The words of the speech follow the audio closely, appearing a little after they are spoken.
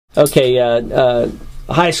Okay,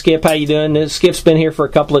 hi Skip, how you doing? Skip's been here for a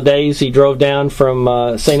couple of days. He drove down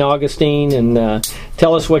from St. Augustine, and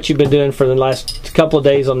tell us what you've been doing for the last couple of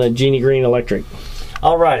days on the Genie Green Electric.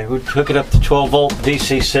 All right, we're hooking up the 12-volt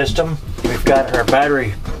DC system. We've got our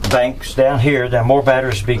battery banks down here. There are more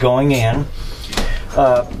batteries to be going in.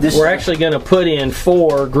 We're actually going to put in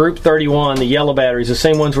 4 Group 31, the yellow batteries, the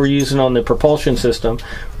same ones we're using on the propulsion system.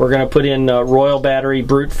 We're going to put in Royal battery,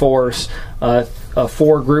 brute force, 4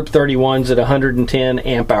 Group 31s at 110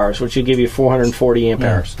 amp hours, which will give you 440 amp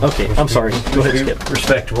hours. Okay, I'm sorry. Go ahead, Skip.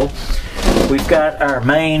 Respectable. We've got our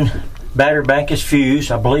main battery bank is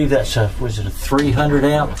fused. I believe that's was it a 300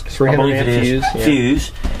 amp? 300 amp fuse. Yeah.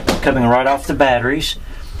 Fuse coming right off the batteries.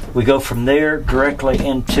 We go from there directly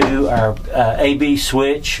into our AB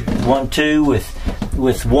switch 1, 2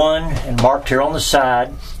 with 1 and marked here on the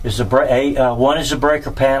side is the 1 is the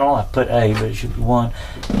breaker panel. I put A, but it should be 1.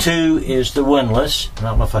 2 is the windlass. I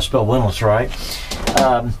don't know if I spelled windlass right.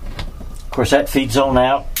 Of course, that feeds on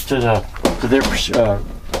out to their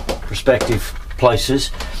respective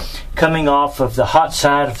places. Coming off of the hot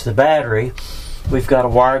side of the battery, we've got a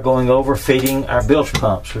wire going over feeding our bilge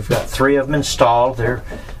pumps. We've got 3 of them installed. They're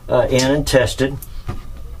in and tested.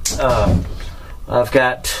 I've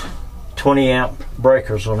got 20 amp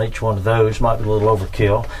breakers on each one of those. Might be a little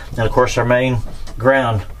overkill. And of course our main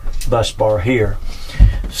ground bus bar here.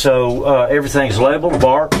 So everything's labeled,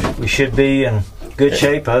 marked. We should be in good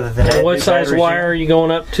shape other than that. What size wire are you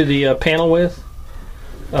going up to the panel with?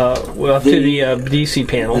 To the DC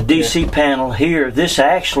panel. The DC panel here, this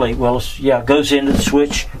actually, goes into the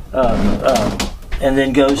switch and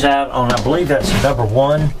then goes out on, I believe that's number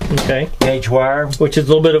 1 gauge wire. Which is a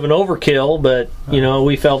little bit of an overkill, but, you know,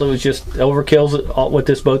 we felt it was just overkill's what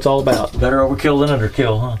this boat's all about. Better overkill than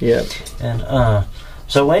underkill, huh? Yeah. And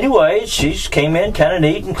so anyway, she came in kind of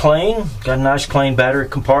neat and clean. Got a nice clean battery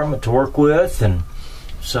compartment to work with, and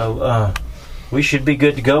so we should be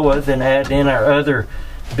good to go with, and add in our other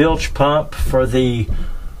bilge pump for the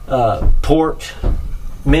port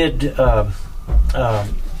mid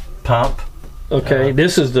pump. Okay,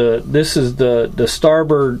 this is the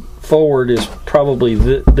starboard forward is probably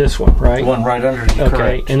this one, right? The one right under you. Okay,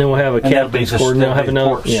 correct. And then we'll have a captain's cord, and they'll have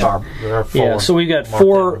another. Yeah, so we've got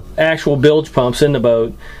 4 actual bilge pumps in the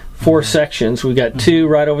boat. 4 sections. We got 2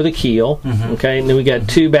 right over the keel. Okay, and then we got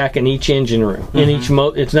 2 back in each engine room. In each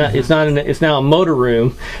it's now a motor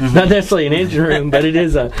room. Not necessarily an engine room, but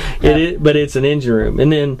but it's an engine room.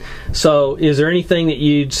 And then, so is there anything that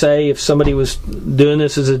you'd say if somebody was doing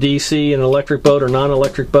this as a DC, an electric boat or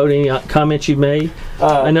non-electric boat? Any comments you made?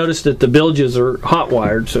 I noticed that the bilges are hot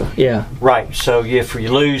wired. So yeah. Right. So if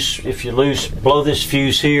you lose, blow this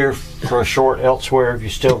fuse here for a short elsewhere. You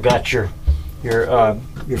still got your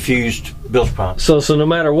fused bilge pump. So no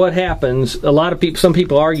matter what happens, some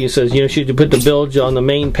people argue, says, you know, should you put the bilge on the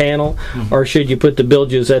main panel or should you put the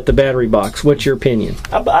bilges at the battery box? What's your opinion?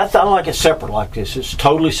 I like it separate like this. It's a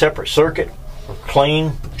totally separate circuit,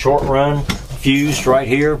 clean, short run, fused right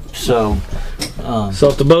here. So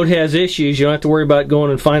if the boat has issues, you don't have to worry about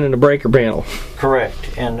going and finding a breaker panel.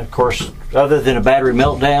 Correct. And of course, other than a battery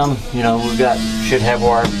meltdown, you know, should have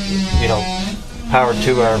our, you know, power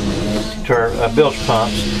to our bilge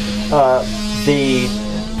pumps. The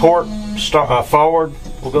port forward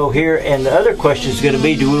will go here, and the other question is going to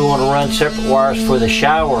be: do we want to run separate wires for the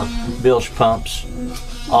shower bilge pumps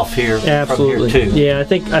off here? Absolutely. From here too? Yeah, I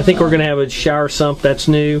think we're going to have a shower sump that's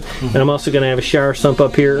new, and I'm also going to have a shower sump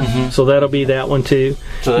up here, so that'll be that one too.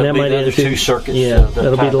 So that'll be the other 2 circuits. Yeah,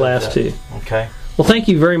 that'll be the last 2. Okay. Well, thank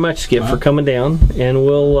you very much, Skip, for coming down, and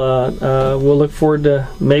we'll look forward to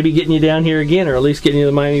maybe getting you down here again, or at least getting you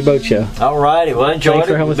to the Miami Boat Show. All righty, well, enjoyed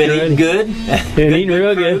it. We've been eating good. Been eating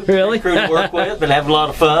real good, really. Crew to work with, been having a lot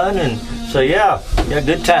of fun, and so yeah,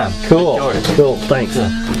 good time. Cool, enjoyed it. Cool. Thanks.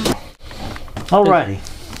 All righty.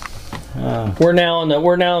 We're now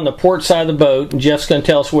on the port side of the boat, and Jeff's going to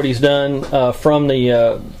tell us what he's done from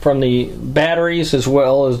the batteries as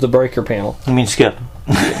well as the breaker panel. I mean, Skip.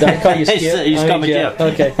 Did I call you Skip? He's coming, Jeff.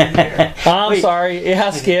 Okay. I'm sorry. Yeah,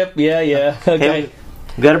 Skip. Yeah. Okay.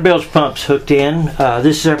 We've got our bilge pumps hooked in.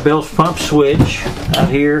 This is our bilge pump switch out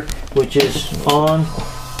here, which is on.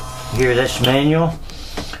 Here, that's manual.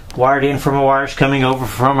 Wired in from our wires coming over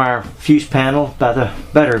from our fuse panel by the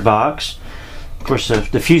battery box. Of course,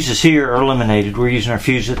 the fuses here are eliminated. We're using our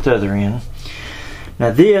fuse at the other end. Now,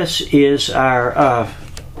 this is our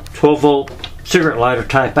 12-volt cigarette lighter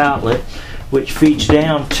type outlet, which feeds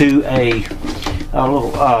down to a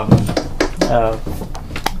little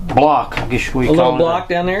block, I guess we call it. A little block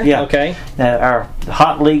down there? Yeah. Okay. Our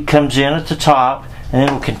hot lead comes in at the top, and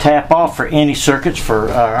then we can tap off for any circuits for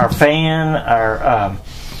our fan, our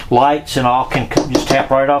lights and all can just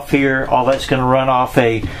tap right off here. All that's going to run off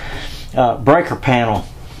a breaker panel.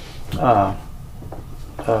 On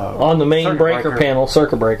the main breaker panel,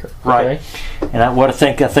 circuit breaker. Right. Okay. And I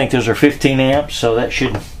think those are 15 amps, so that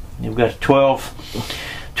should, you've got 12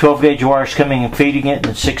 gauge wires coming and feeding it, and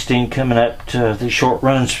then 16 coming up to the short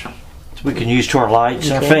runs we can use to our lights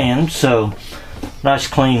and our fans. So nice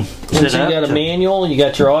clean setup. So you got a manual, you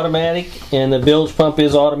got your automatic, and the bilge pump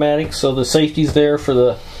is automatic, so the safety's there for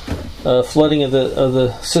the flooding of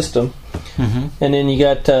the system. And then you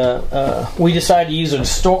got, we decided to use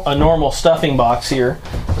a normal stuffing box here,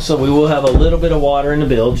 so we will have a little bit of water in the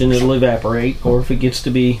bilge and it'll evaporate, or if it gets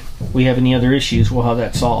to be, we have any other issues, we'll have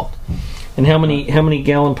that solved. And how many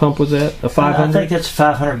gallon pump was that? A 500? I think that's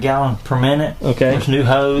 500 gallon per minute. Okay. There's new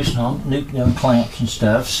hose, new clamps and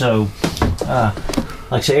stuff. So,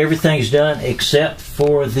 like I say, everything's done except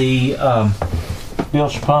for the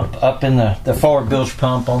bilge pump up in the forward bilge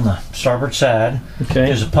pump on the starboard side. Okay.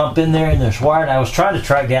 There's a pump in there and there's wiring. I was trying to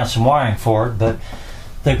track down some wiring for it, but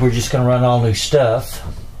I think we're just going to run all new stuff.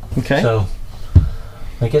 Okay. So,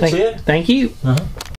 I think that's it. Thank you.